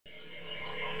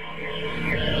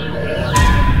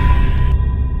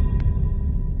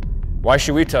Why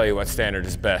should we tell you what standard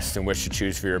is best and which to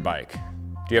choose for your bike?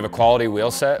 Do you have a quality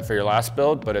wheel set for your last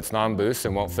build, but it's non-boost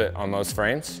and won't fit on most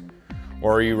frames?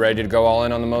 Or are you ready to go all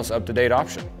in on the most up-to-date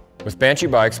option? With Banshee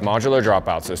Bike's modular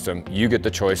dropout system, you get the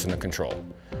choice and the control.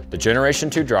 The Generation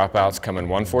 2 dropouts come in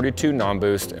 142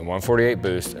 non-boost and 148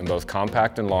 boost in both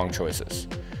compact and long choices.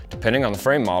 Depending on the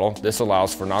frame model, this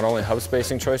allows for not only hub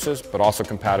spacing choices, but also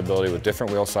compatibility with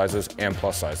different wheel sizes and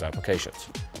plus-size applications.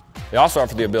 They also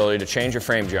offer the ability to change your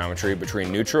frame geometry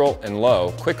between neutral and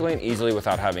low quickly and easily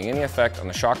without having any effect on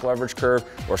the shock leverage curve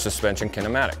or suspension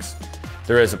kinematics.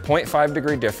 There is a 0.5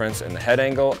 degree difference in the head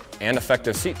angle and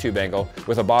effective seat tube angle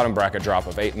with a bottom bracket drop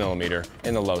of 8mm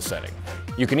in the low setting.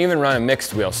 You can even run a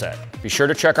mixed wheel set. Be sure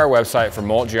to check our website for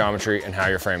mold geometry and how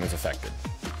your frame is affected.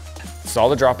 Install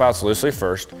the dropouts loosely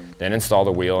first, then install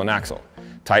the wheel and axle.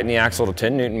 Tighten the axle to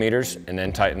 10 Nm and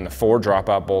then tighten the 4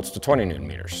 dropout bolts to 20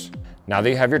 Nm. Now that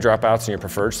you have your dropouts in your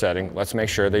preferred setting, let's make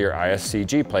sure that your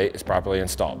ISCG plate is properly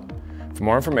installed. For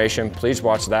more information, please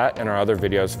watch that and our other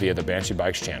videos via the Banshee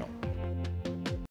Bikes channel.